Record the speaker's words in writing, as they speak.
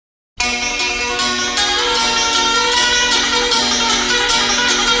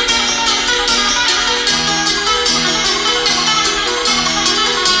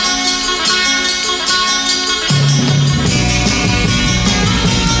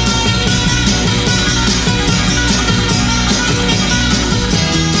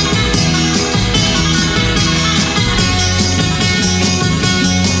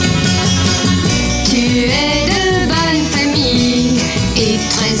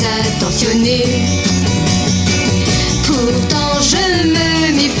attentionné. Pourtant je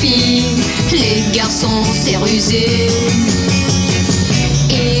me méfie, les garçons c'est rusé.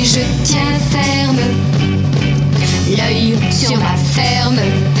 Et je tiens ferme, l'œil sur ma ferme,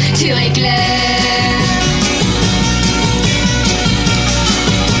 tu éclaires.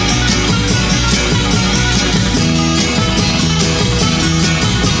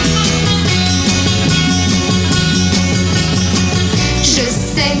 Je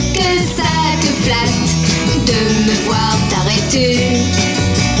sais que ça te flatte de me voir t'arrêter,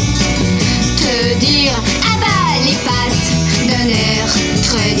 te dire ah bah les pattes d'un air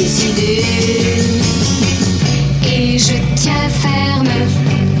très décidé. Et je tiens ferme,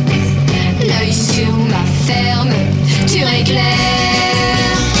 l'œil sur ma ferme, tu éclaires.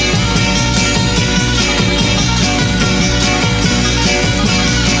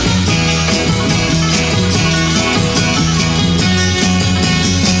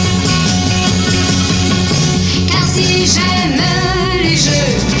 Car si j'aime les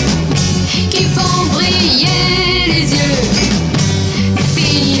jeux qui font briller les yeux,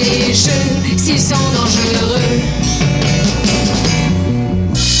 finis les jeux s'ils sont dangereux.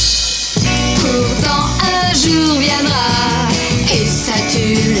 Pourtant un jour viendra, et ça tu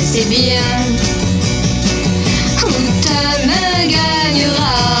le sais bien, où ta main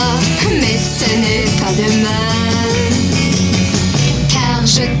gagnera, mais ce n'est pas demain. Car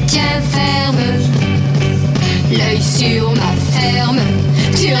je tiens ferme, l'œil sur ma ferme,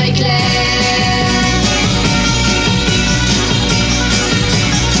 tu éclaires.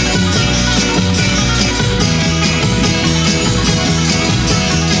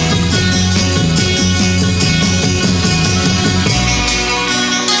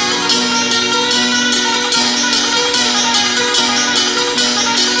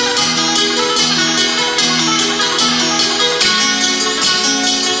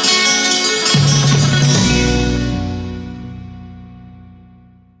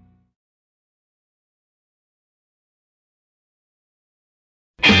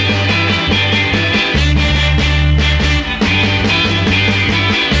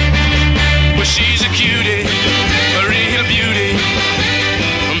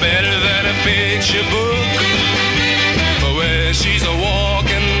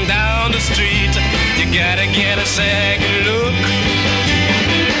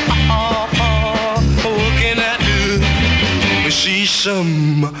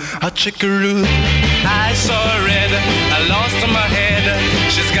 A chickaroo, I saw red, I lost my head.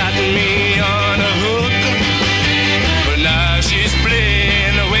 She's got me on a hook, but now she's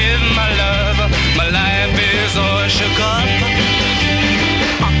playing with my love. My life is all shook up.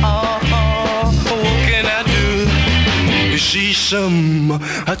 What can I do? She's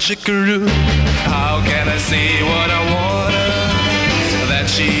a chickaroo. How can I say what I wanna? That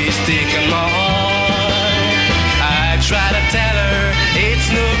she's taken my heart. I try to tell her it's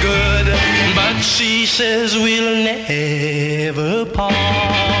no good, but she says we'll never part.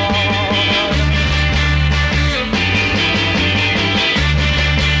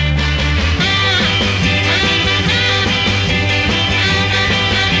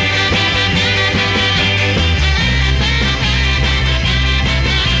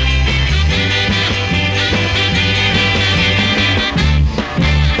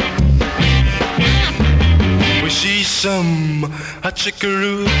 She's a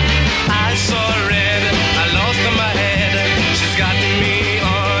chickaroo. I saw red, I lost my head. She's got me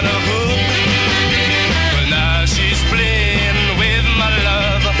on a hook, but now she's playing with my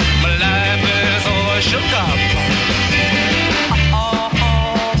love. My life is all shook up.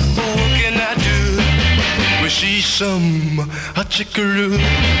 What can I do? Well, she's a chickaroo,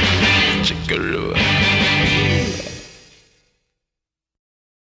 chickaroo.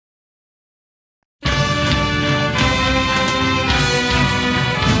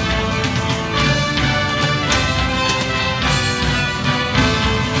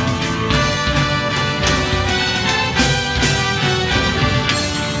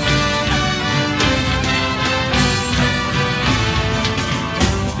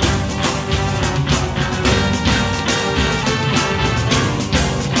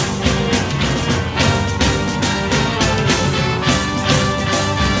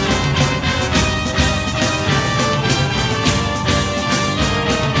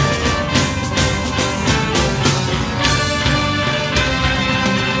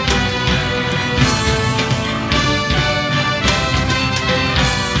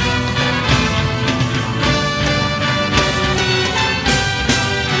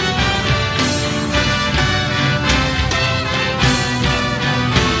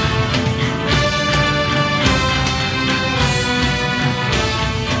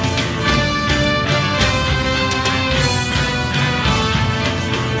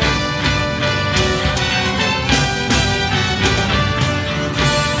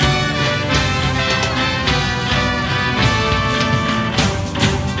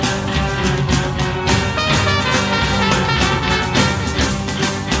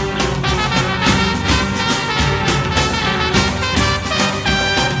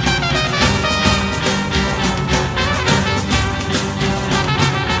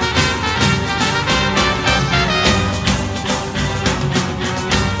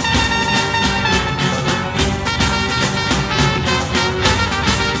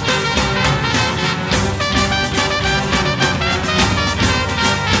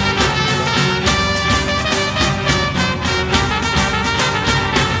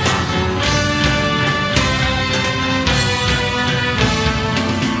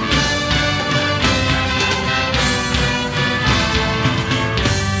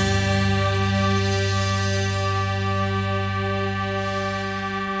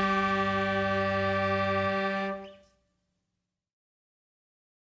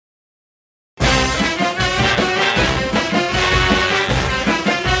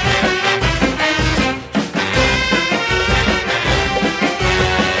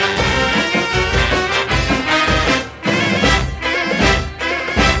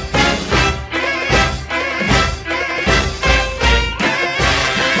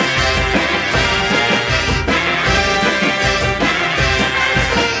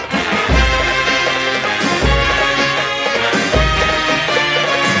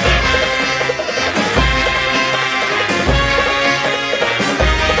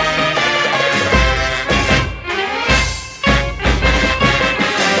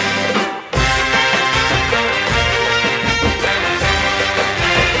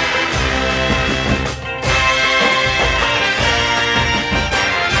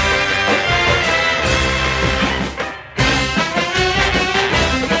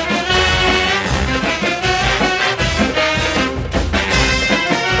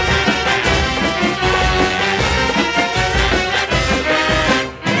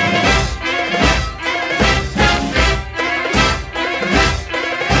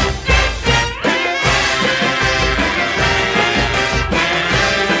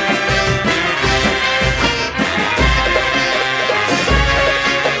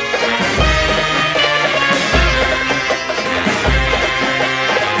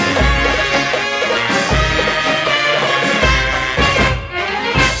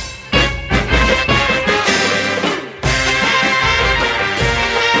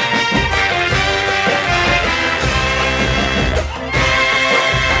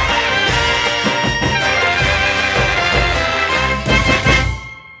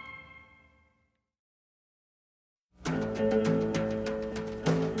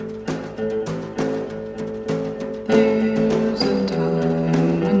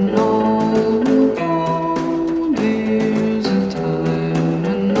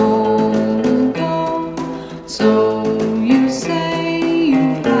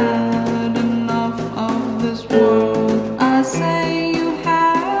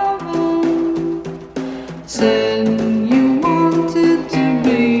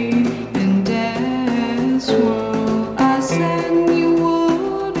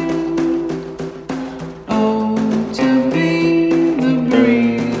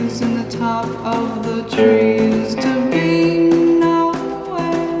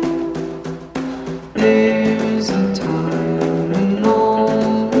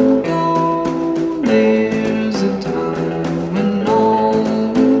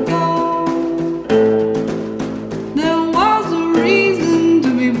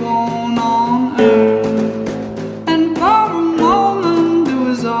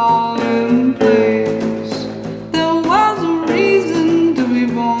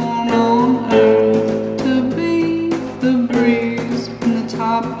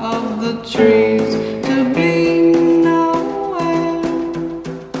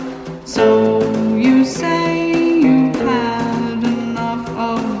 So you say you've had enough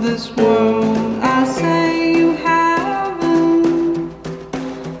of this world. I say you haven't.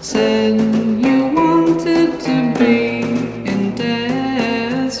 Said you wanted to be in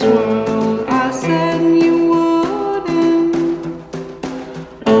this world. I said you wouldn't.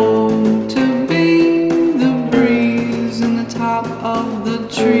 Oh, to be the breeze in the top of the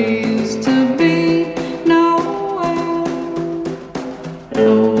trees, to be nowhere.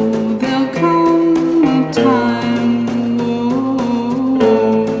 Oh, there'll come a time, whoa,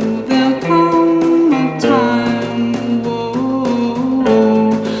 there'll come a time,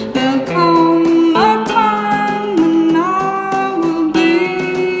 whoa, there'll come a time when I will be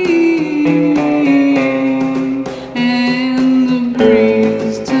in the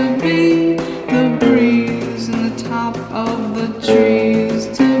breeze, to be the breeze in the top of the trees,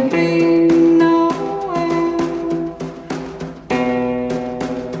 to be nowhere.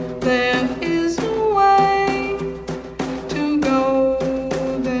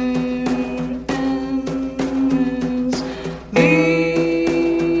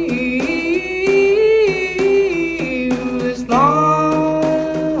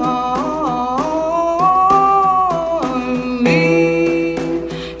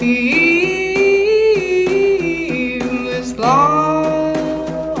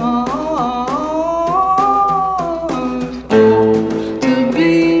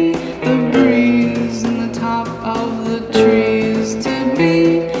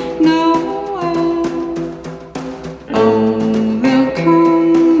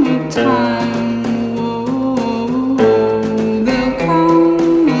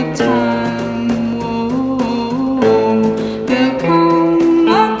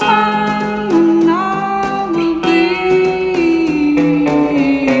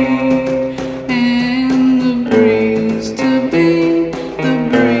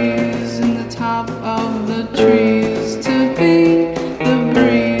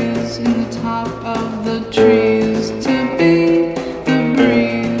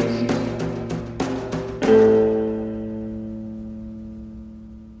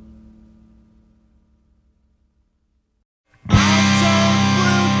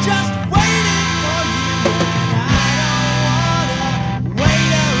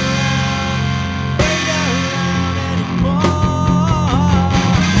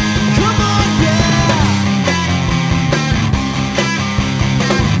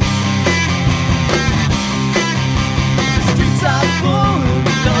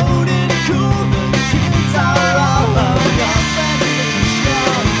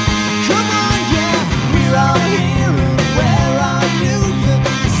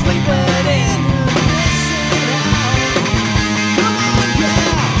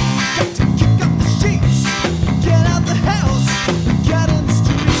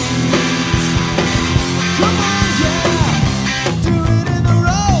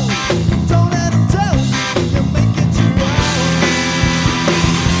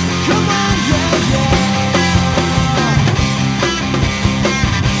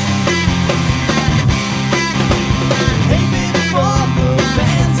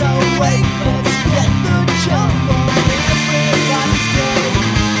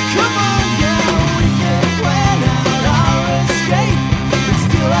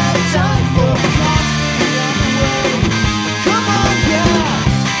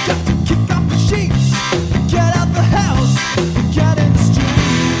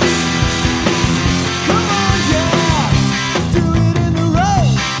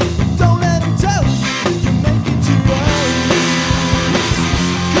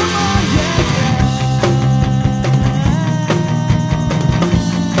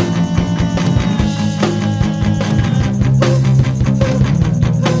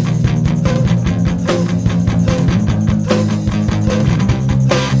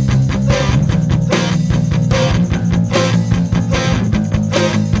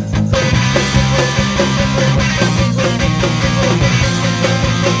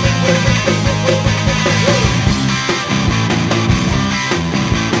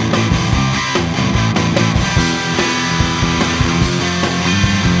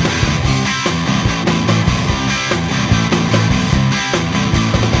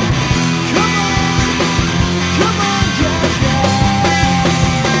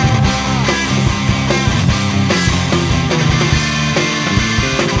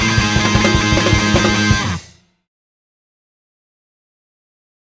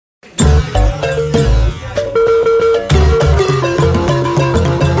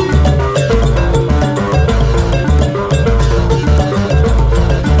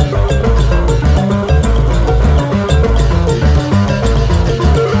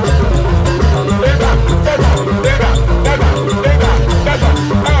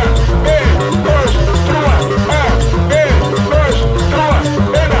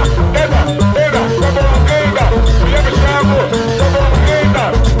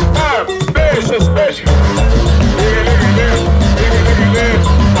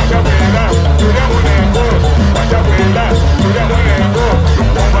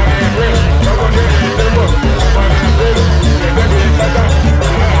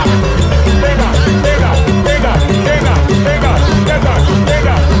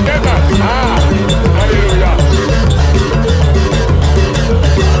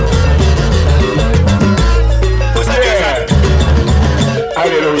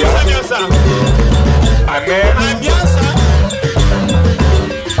 Alléluia. C'est bien ça. Amen. Ambiance.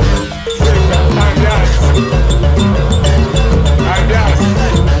 Ambiance. Ambiance.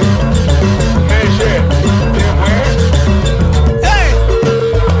 Léger. Témoin. Hey!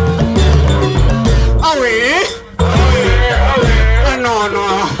 Ah oui? Ah non,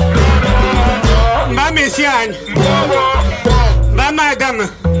 non. Ma messiane. Ma madame.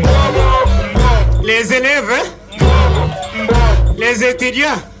 Les élèves. Les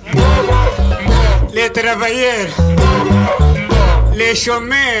étudiants. Les travailleurs. Les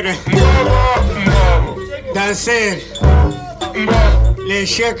chômeurs. Danseurs. Les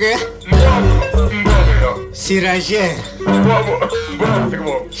chèques. Siragères.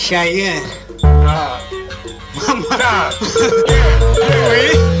 Chailleurs. Oui.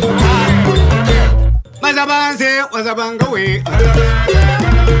 Mazabanze, wazabangawe.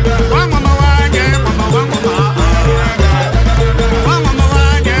 Wamama wanye, mama wamama. Wamama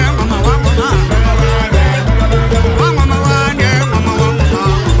wanye, mama wamama. Wamama wanye, mama wamama.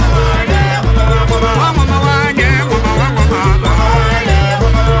 Wamama wanye, mama wamama.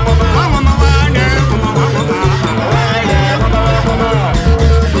 Wamama wanye, mama wamama.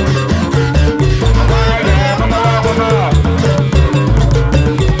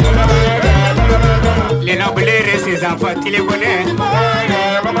 Les noblés et ses enfants, tu les connais.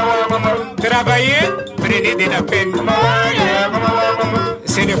 Travailler, prenez de la peine.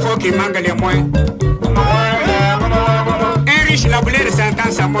 C'est le faux qui manque les moins. Un riche laboureur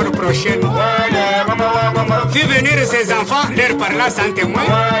s'entend sa mort prochaine. Fait venir ses enfants, leur parlant sans témoin.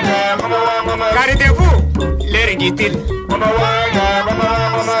 Gardez-vous, leur dit-il,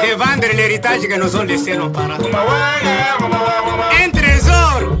 de vendre l'héritage que nous ont laissé nos parents. Un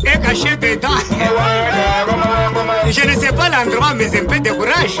trésor est caché dedans. Je ne sais pas l'endroit, mais un peu de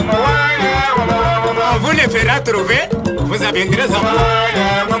courage. On vous le fera trouver, vous aviendrez à vous.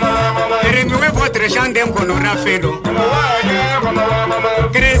 Remuez votre champ d'homme qu'on aura fait l'eau.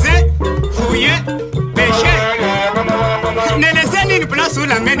 Creusez, fouillez, pêchez. Ne laissez ni une place où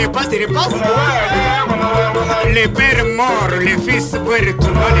la main ne passe, ne passe. Les pères morts, les fils pour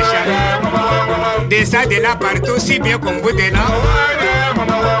retourner les champs. De ça, de là, partout, si bien qu'on vous de là.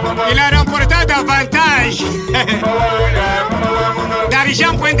 Il a remporté davantage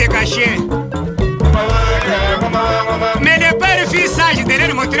d'argent point de cachet. Mais le père fut sage de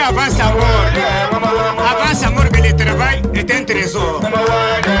leur montrer avant sa mort. Avant sa mort, que le travail est un trésor.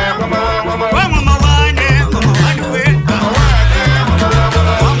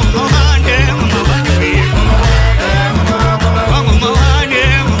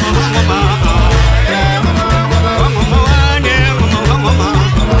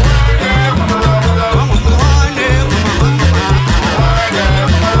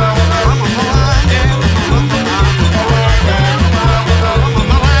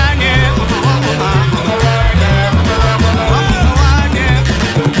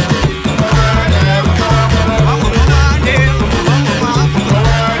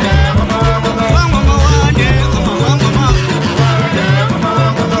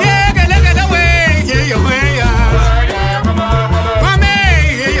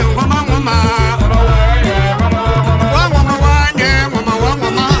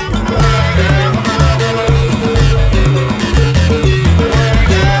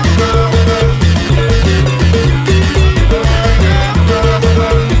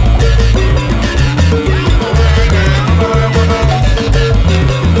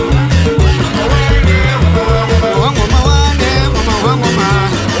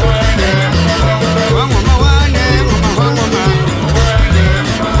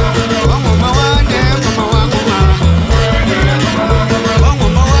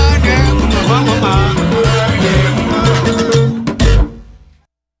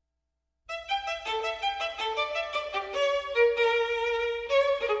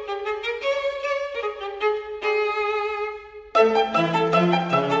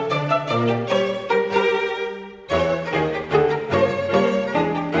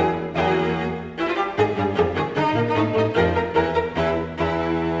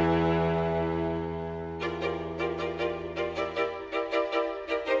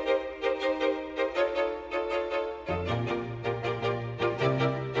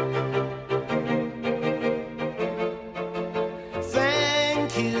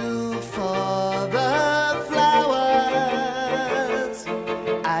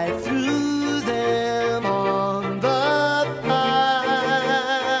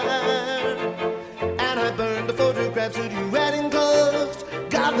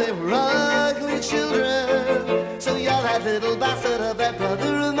 that little bastard of that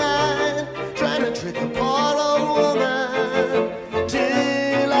brother of mine, trying to trick a poor old woman.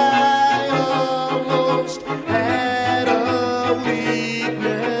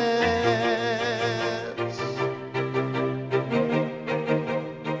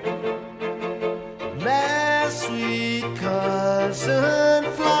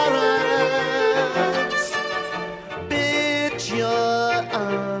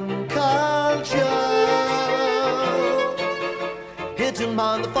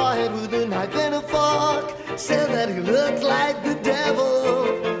 said that he looked like the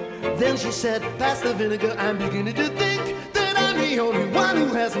devil. Then she said, pass the vinegar, I'm beginning to think that I'm the only one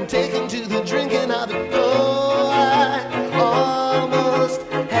who hasn't taken to the drinking of it. Oh, I almost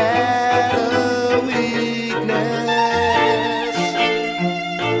had a weakness.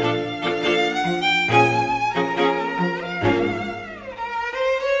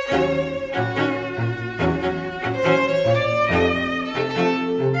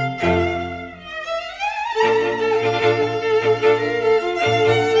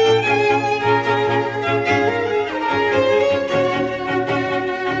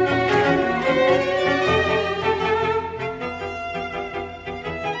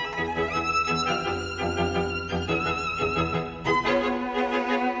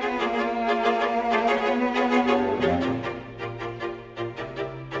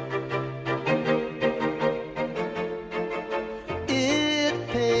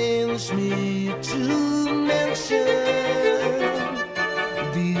 Me to mention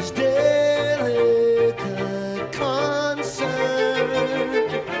these delicate concerns,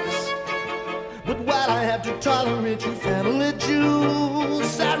 but while I have to tolerate you family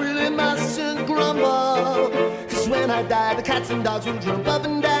jewels, I really mustn't grumble, 'cause when I die the cats and dogs will jump up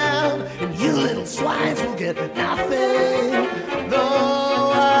and down, and you little swines will get nothing.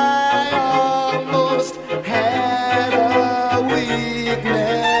 Though I almost had a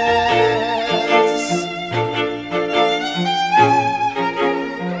weakness.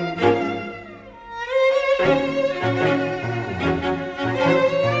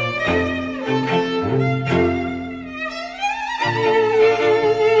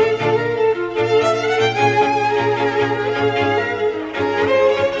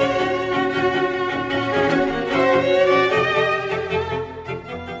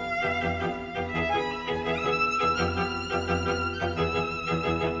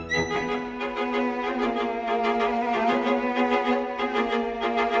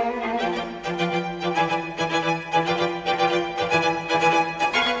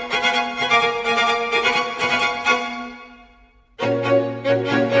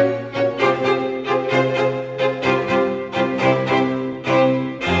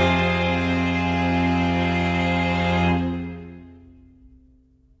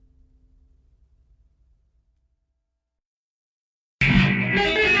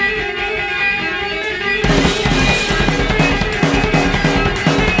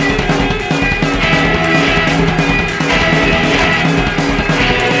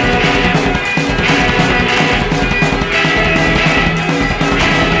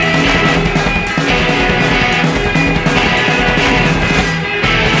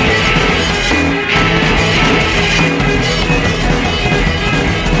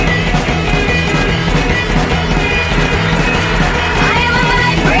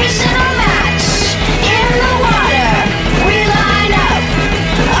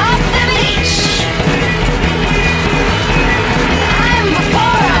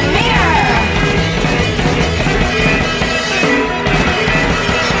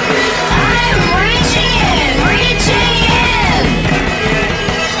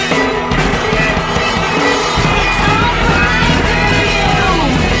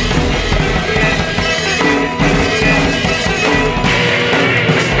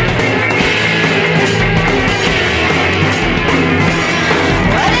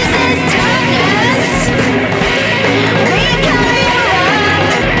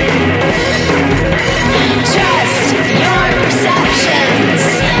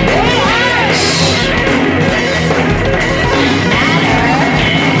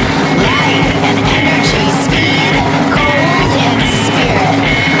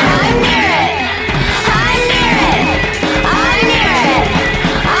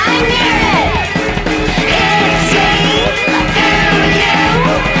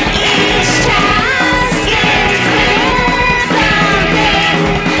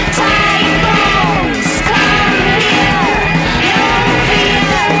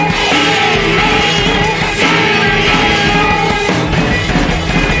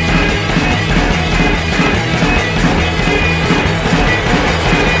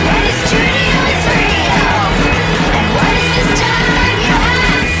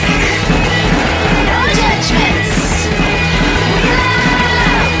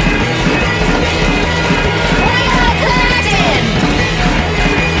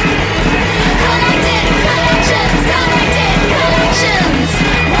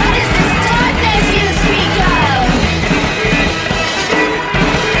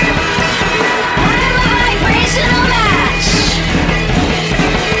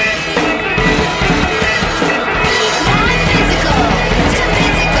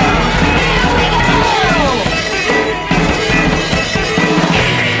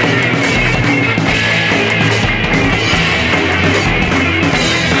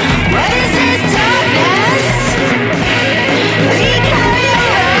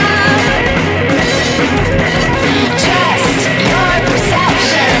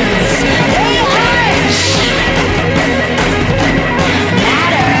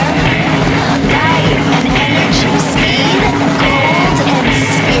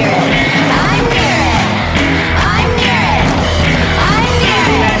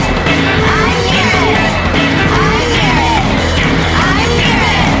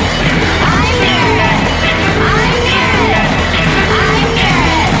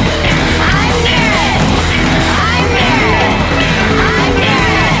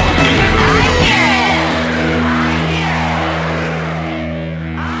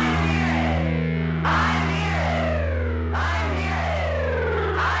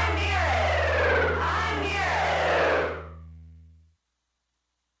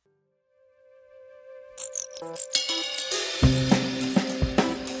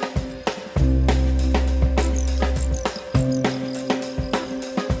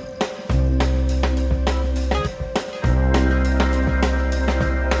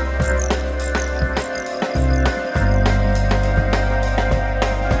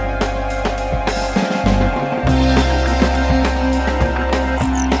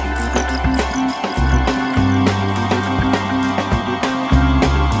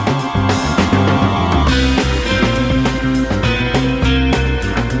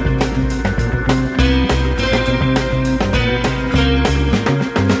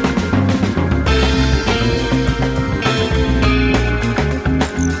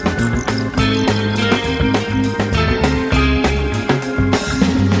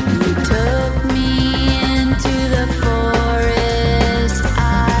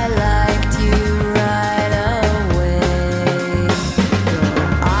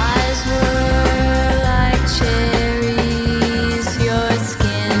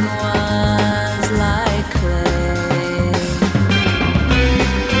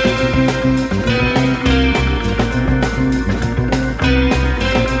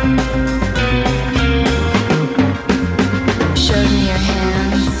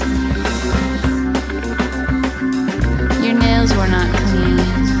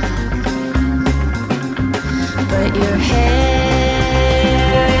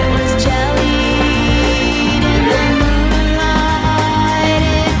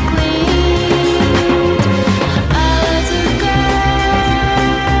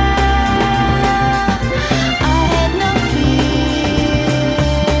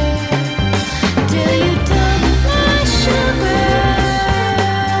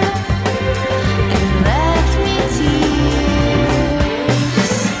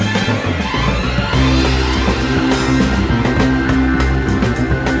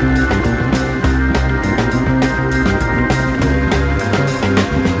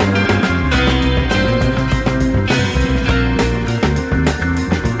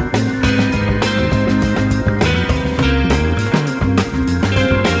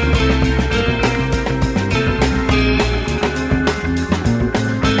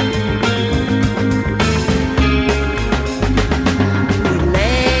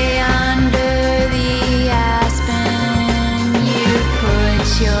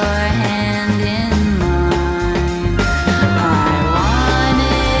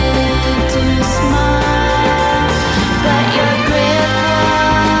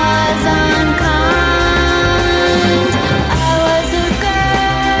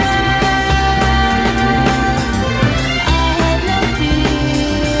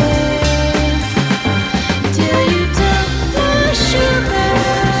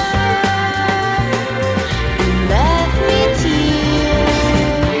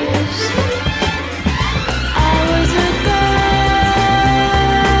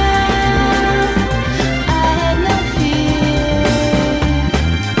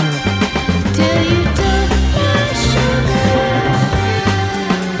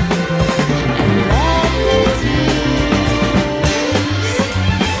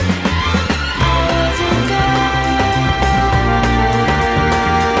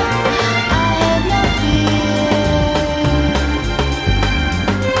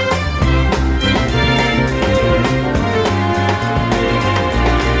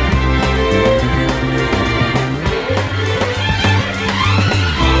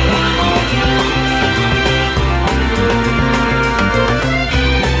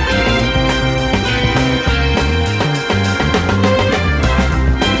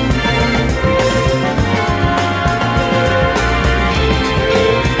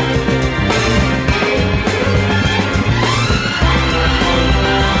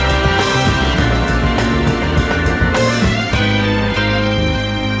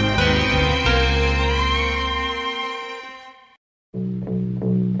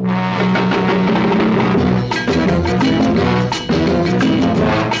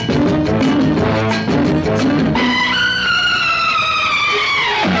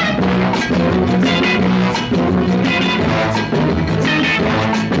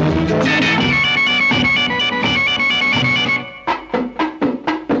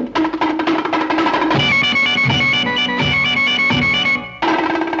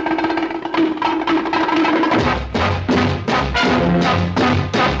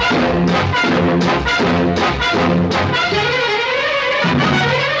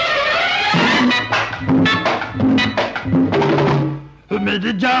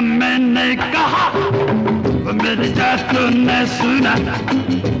 मेरी जा मैंने कहा मेरी जा तूने सुना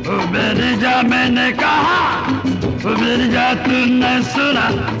मेरी जा मैंने कहा मेरी जा तूने सुना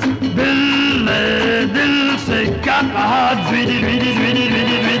दिल ने दिल कहा द्विदी द्विदी द्विदी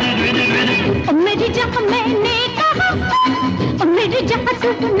द्विदी द्विदी द्विदी द्विदी ओ मेरी जहाँ मैंने कहा ओ मेरी जहाँ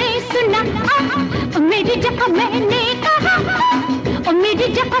तूने सुना ओ मेरी जहाँ मैंने कहा ओ मेरी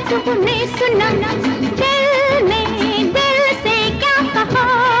जहाँ तूने सुना दिल ने दिल से क्या कहा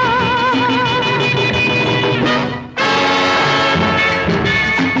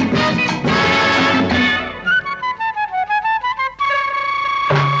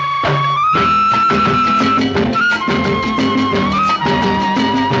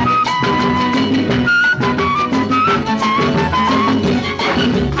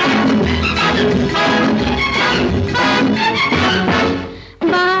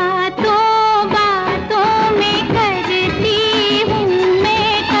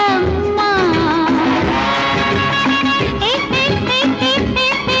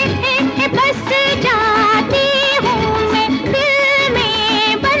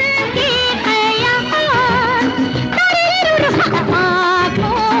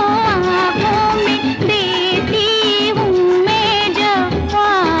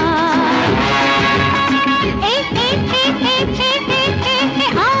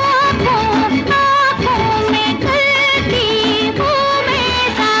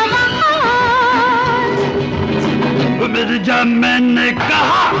मैंने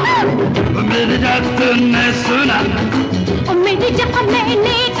कहा मेरी जा तूने सुना ओ मेरी जहाँ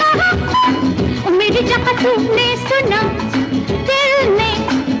मैंने कहा ओ मेरी जहाँ तूने सुना दिल ने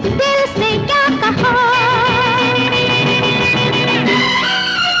दिल से क्या कहा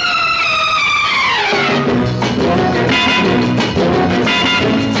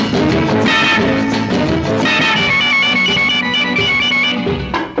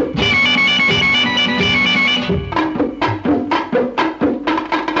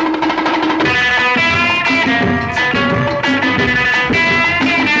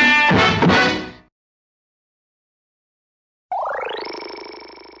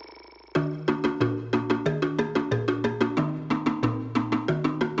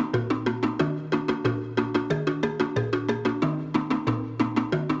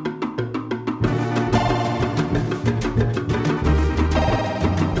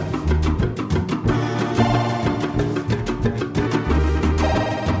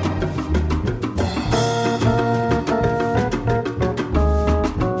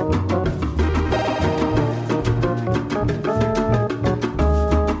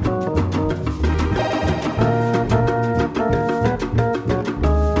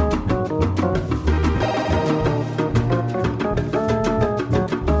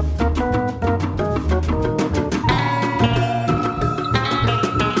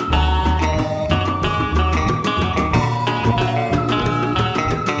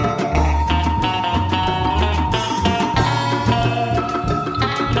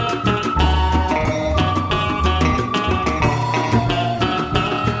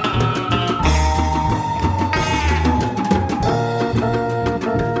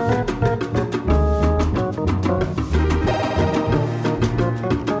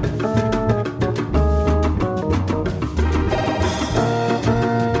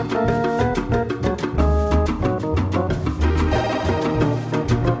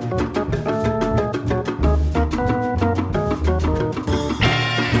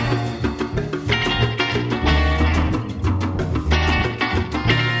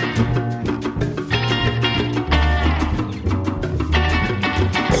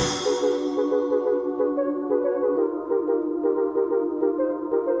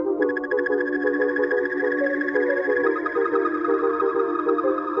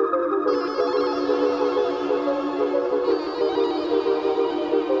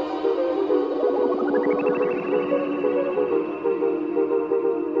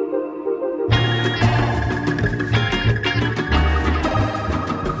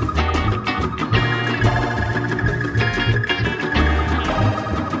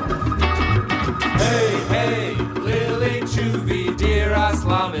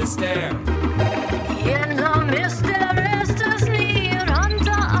Genom Mr. Estes ner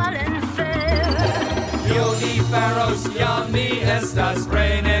anta allen fair. Yo ni Faros, ja mi estas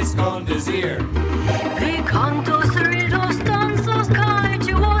frenes con desir. Vi cantos ridos dansos kai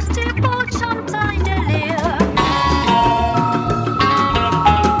tu osti po chantai delir.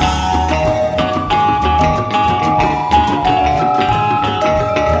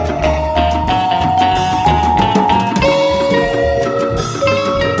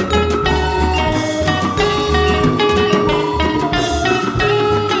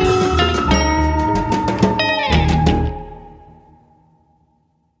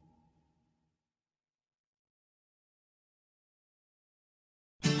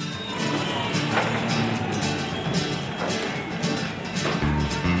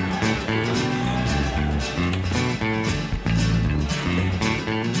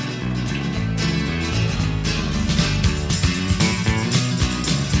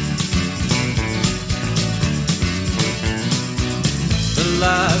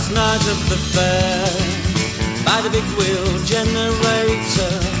 last night of the fair, by the big wheel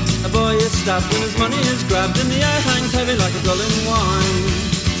generator, a boy is stabbed when his money is grabbed, and the air hangs heavy like a gulling wine.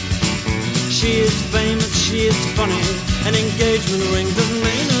 She is famous, she is funny, an engagement ring doesn't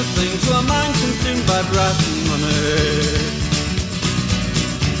mean a thing to a mind consumed by brass and money.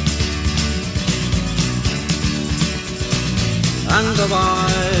 And though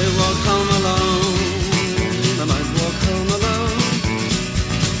I walk home alone, I might walk home alone,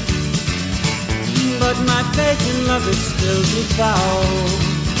 but my faith in love is still too foul.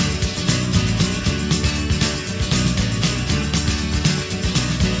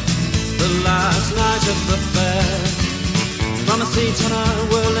 The last night of the fair, from a seat on a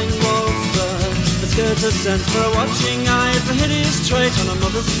whirling waltzer, the skirt has sent for a watching eye. It's a hideous trait on a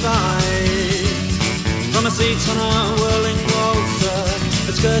mother's side. From a seat on a whirling waltzer,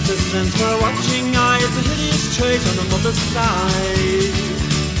 the skirt has sent for a watching eye. It's a hideous trait on a mother's side.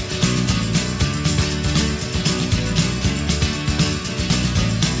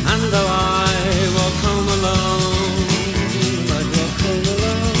 And though I walk home alone, I walk home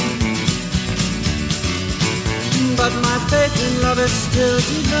alone, but my faith in love is still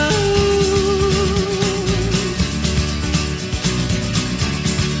devout.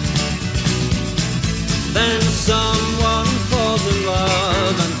 Then someone falls in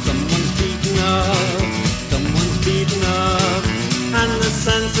love, and someone's beaten up, someone's beaten up, and the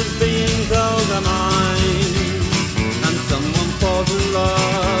sense of being dulled are mine. And someone falls in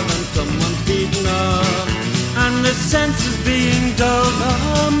love, and someone's beaten up, and the sense of being dulled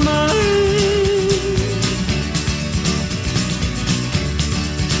are mine.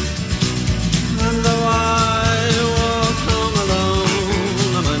 And though I walk home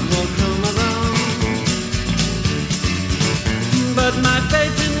alone, I might walk home alone, but my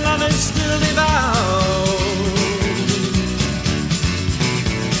faith in love is still devout.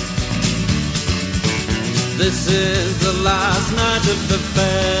 This is the last night of the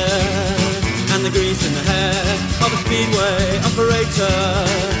fair, and the grease in the hair of a speedway operator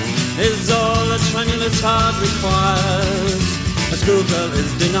is all a tremulous heart requires. A schoolgirl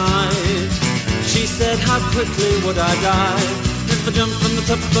is denied. She said, how quickly would I die if I jumped from the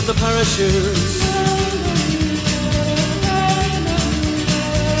top of the parachute?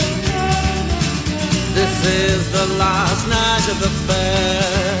 This is the last night of the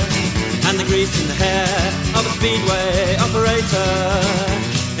fair, and the grease in the hair of a speedway operator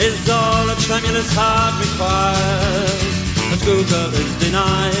is all a tremulous heart requires. A schoolgirl is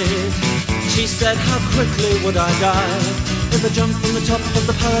denied. She said, how quickly would I die if I jumped from the top of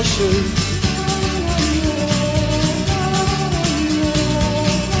the parachute?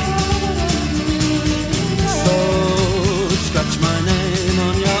 So scratch my name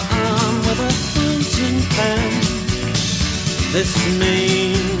on your arm with a fountain pen. This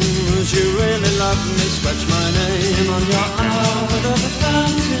means you really love me. Scratch my name on your arm with a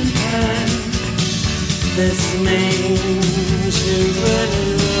fountain pen. This means you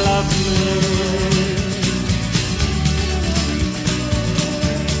really love me.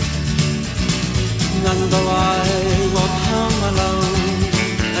 And though I walk home alone,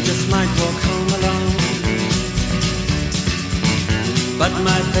 I just might walk home alone, but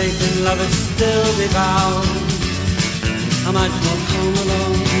my faith in love is still devout. I might walk home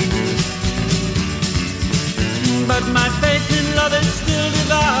alone, but my faith in love is still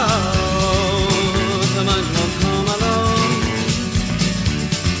devout. I might walk home alone,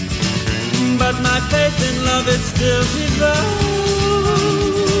 but my faith in love is still devout.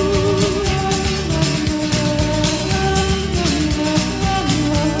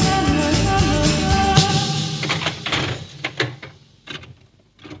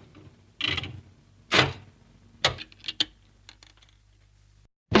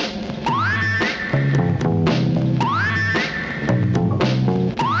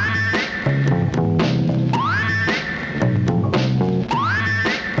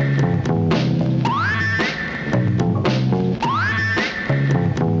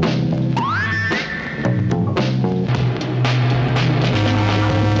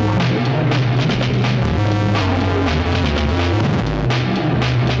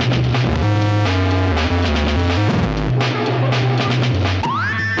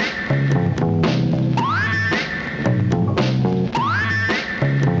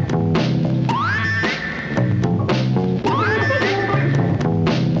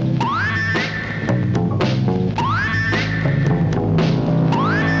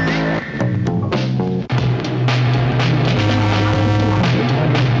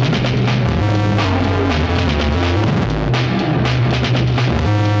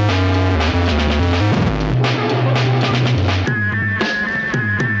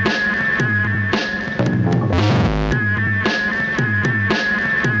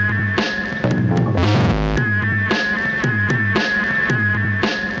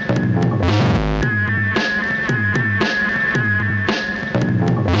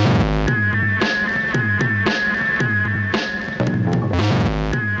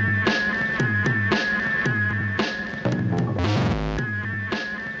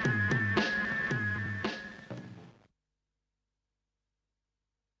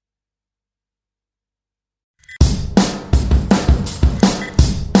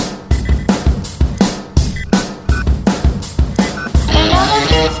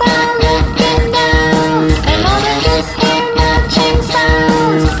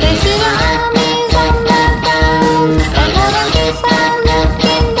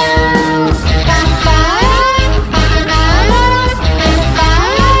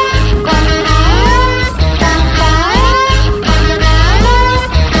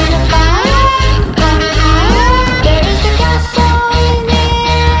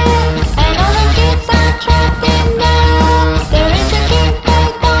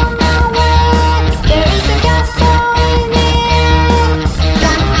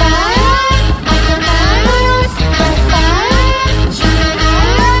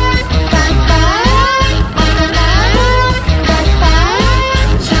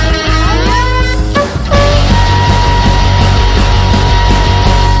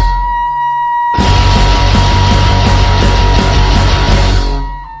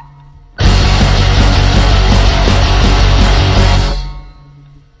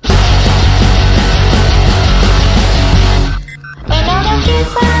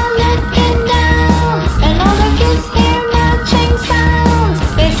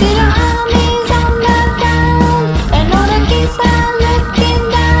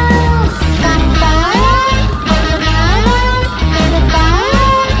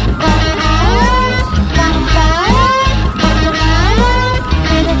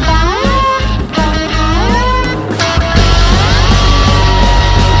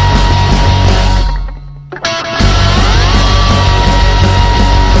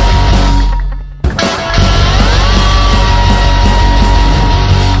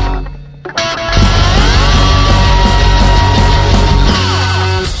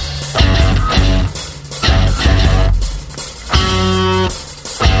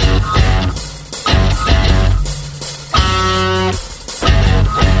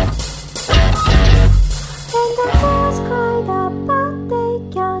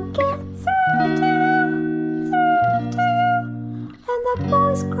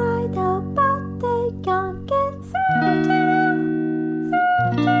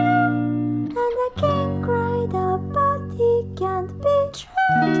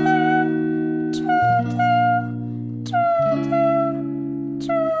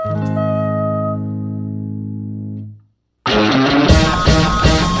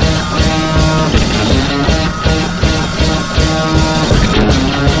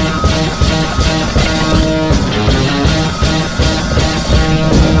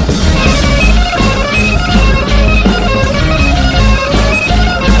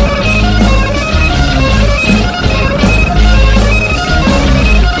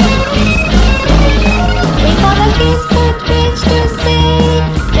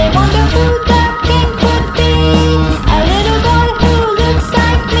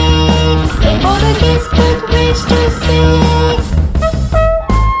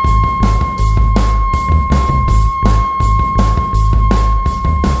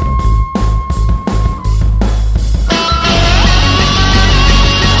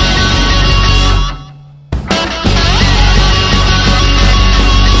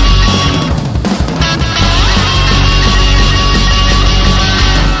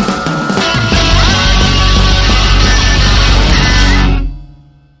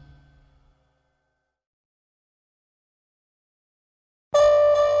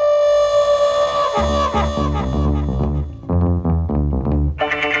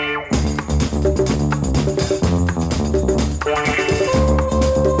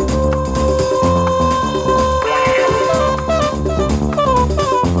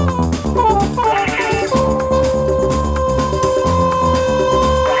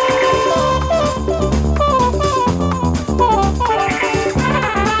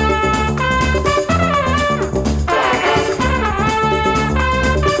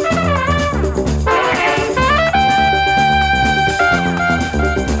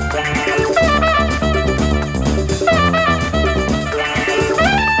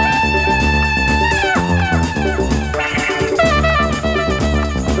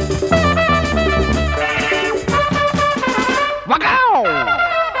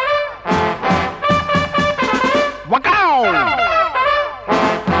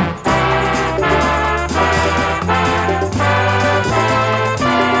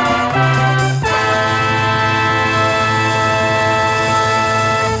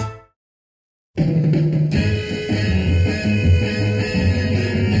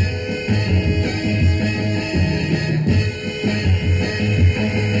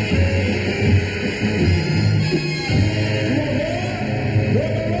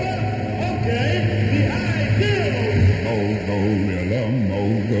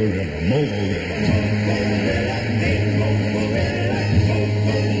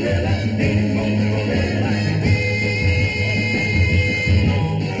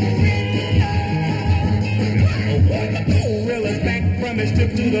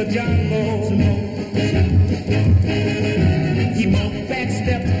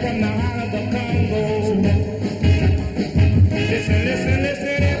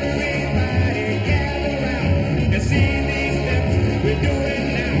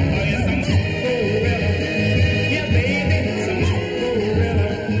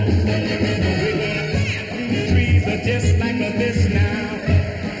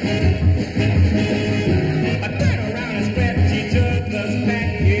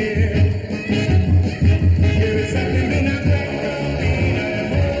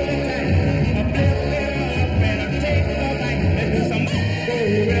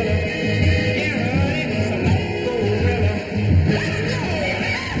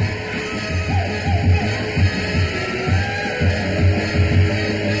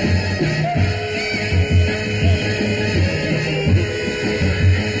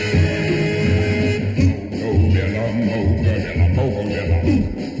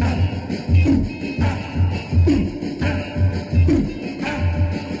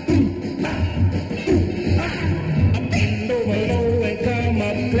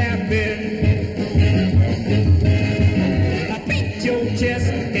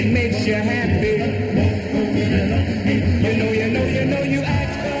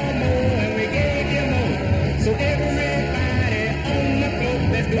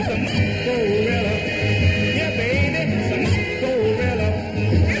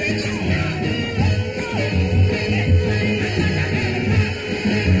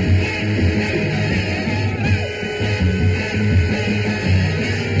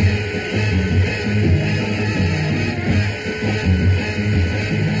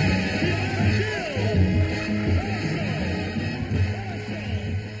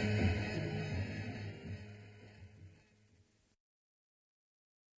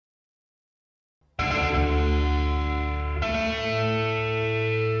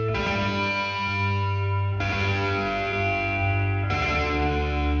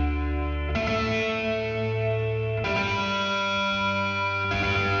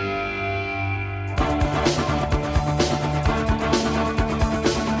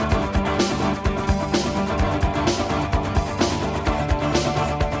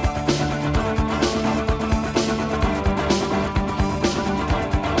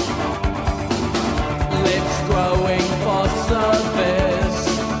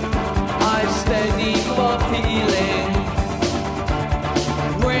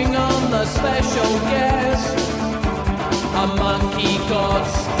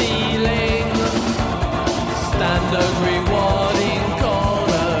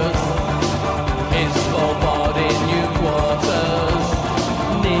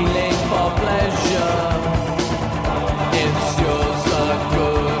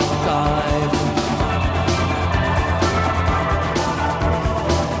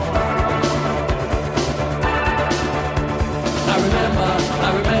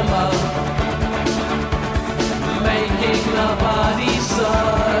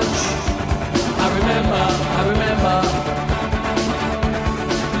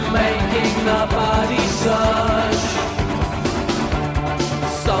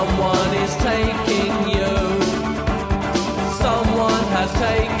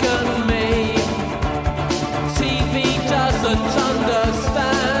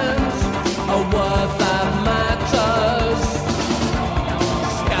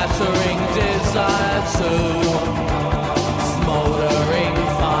 inside too. Smoldering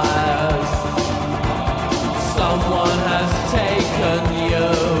fires. Someone has taken you.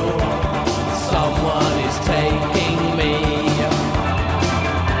 Someone is taking me.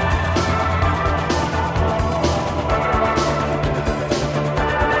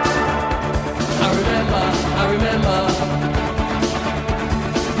 I remember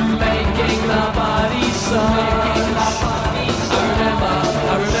making the body search.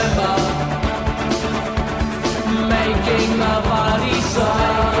 I remember making the body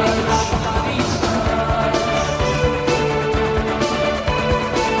search.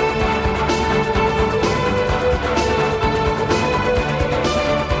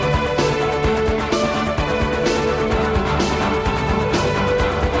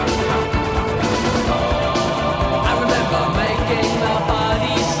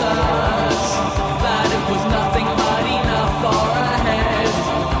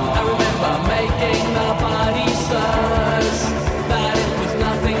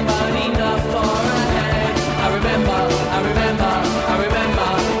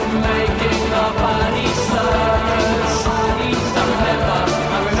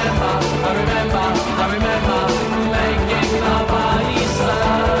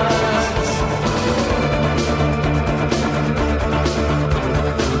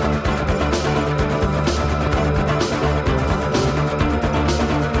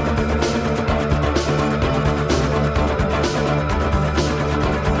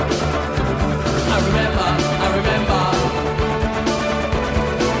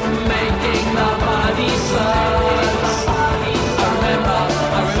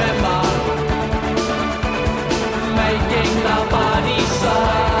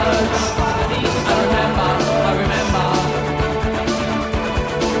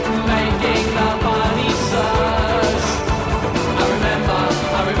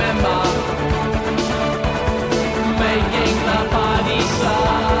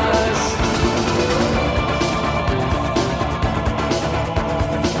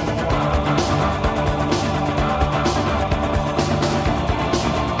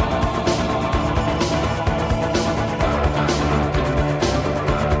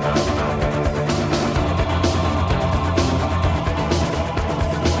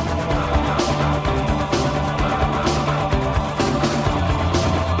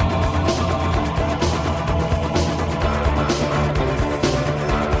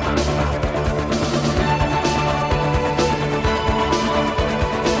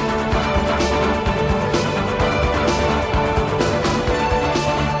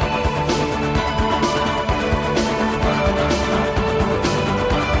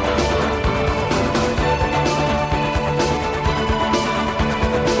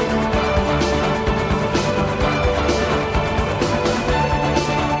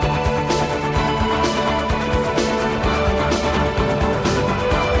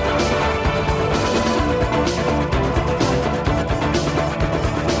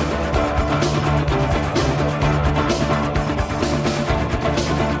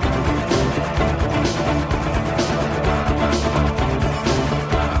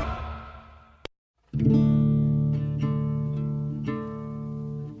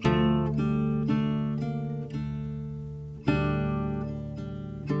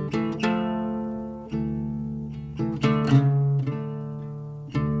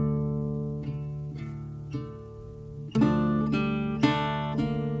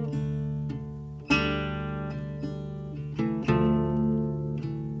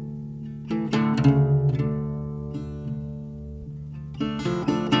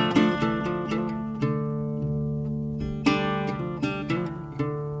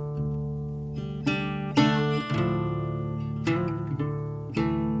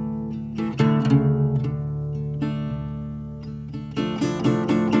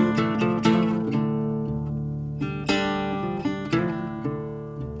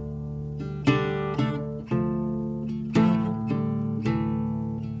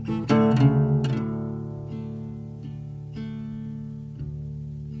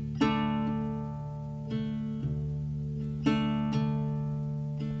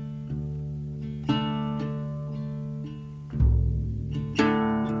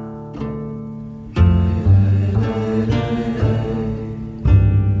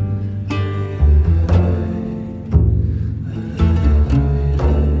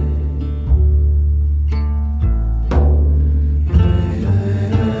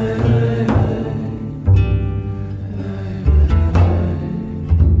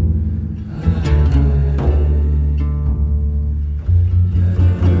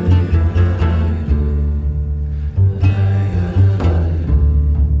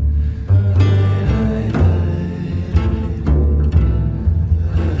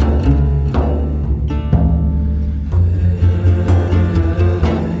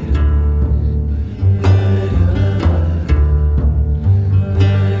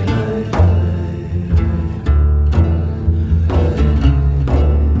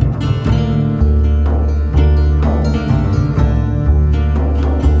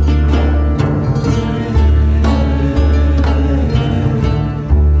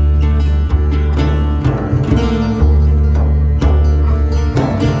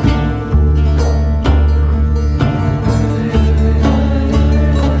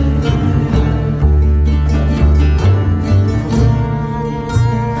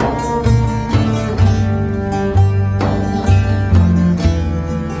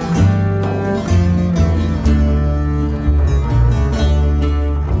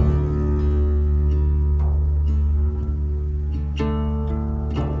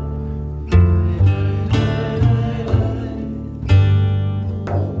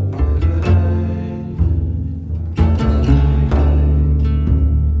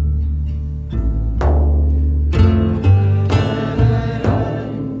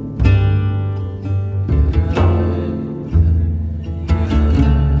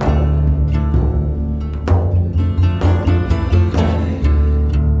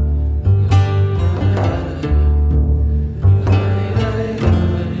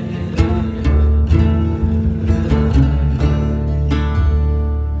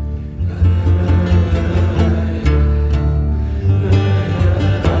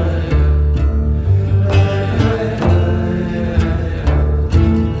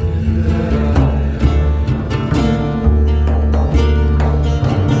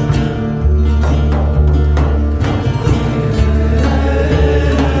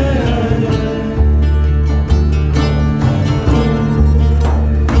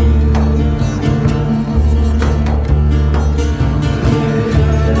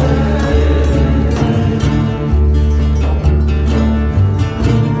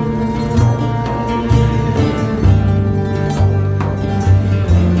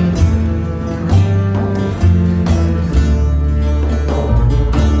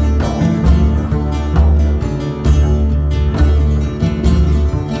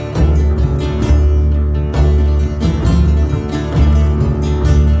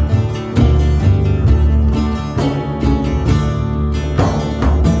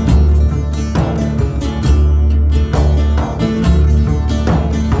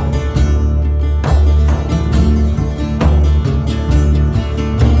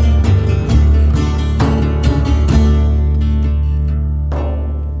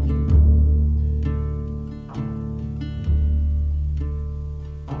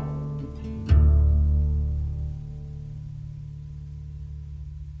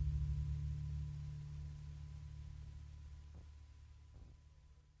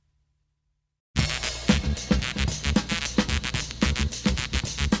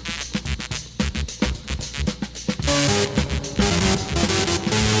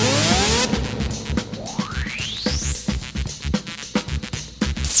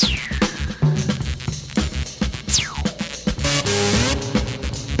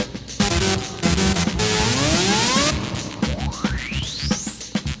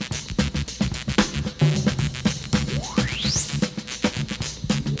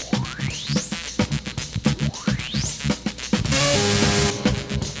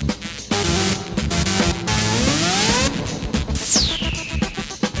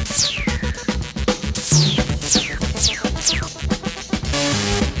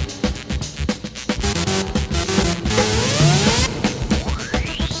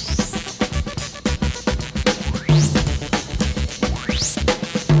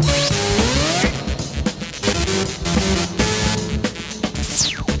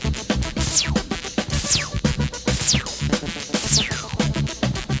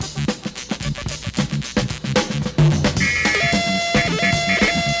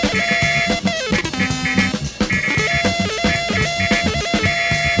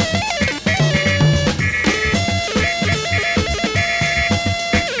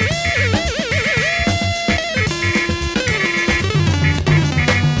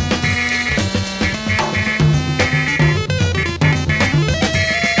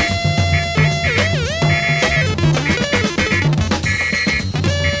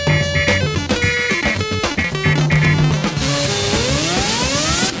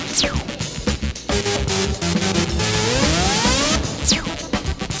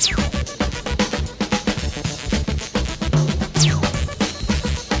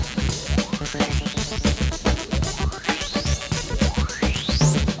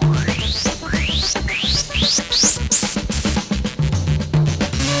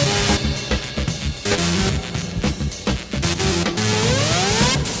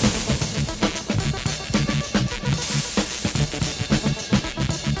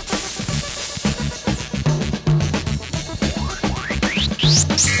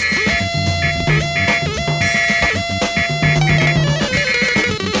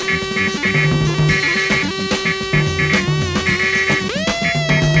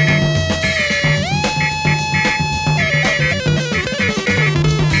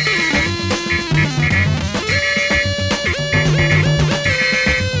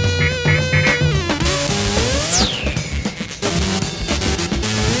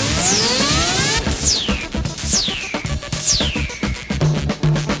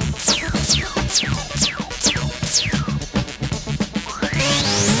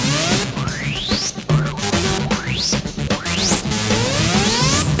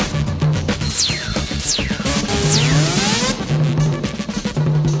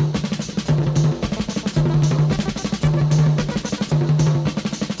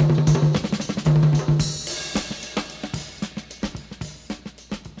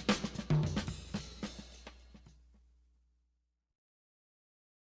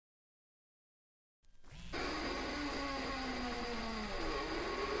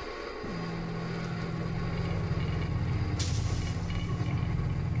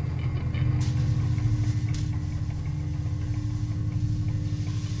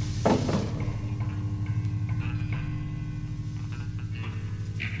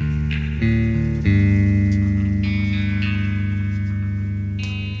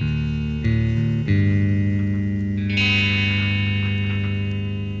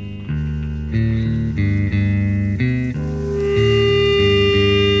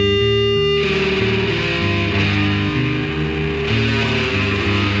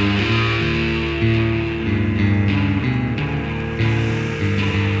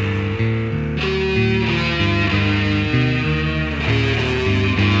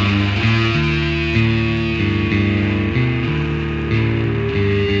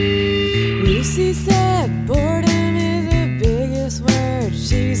 Lucy said boredom is the biggest word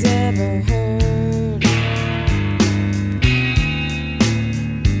she's ever heard.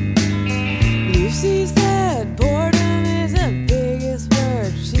 Lucy said boredom is the biggest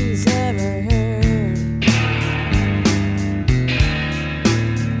word she's ever heard.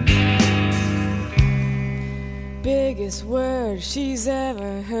 Biggest word she's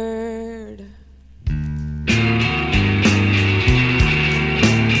ever heard.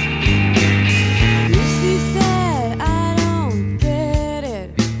 Lucy said, I don't get it,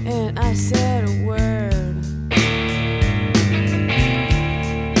 and I said a word.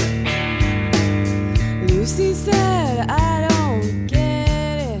 Lucy said, I don't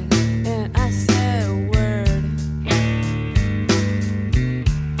get it, and I said a word.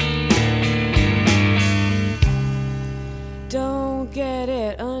 Don't get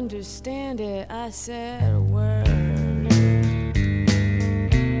it, understand it, I said a word.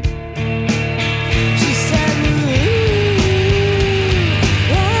 She said,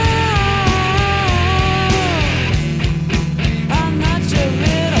 I'm not your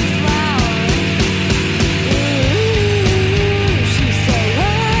little flower. She said,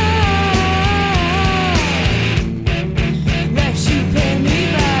 let you pay me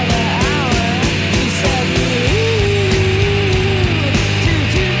by the hour. She said,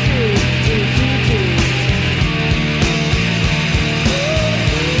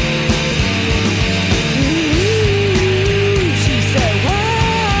 she said,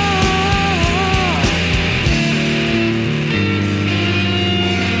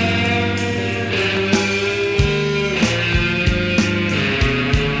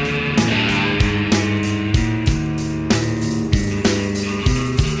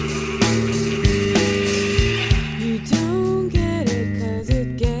 you don't get it 'cause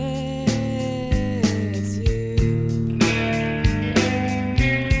it gets you.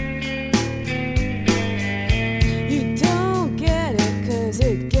 You don't get it 'cause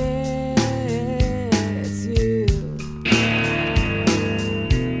it gets you.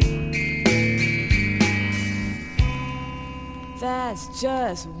 That's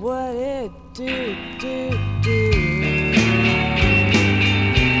just what it do.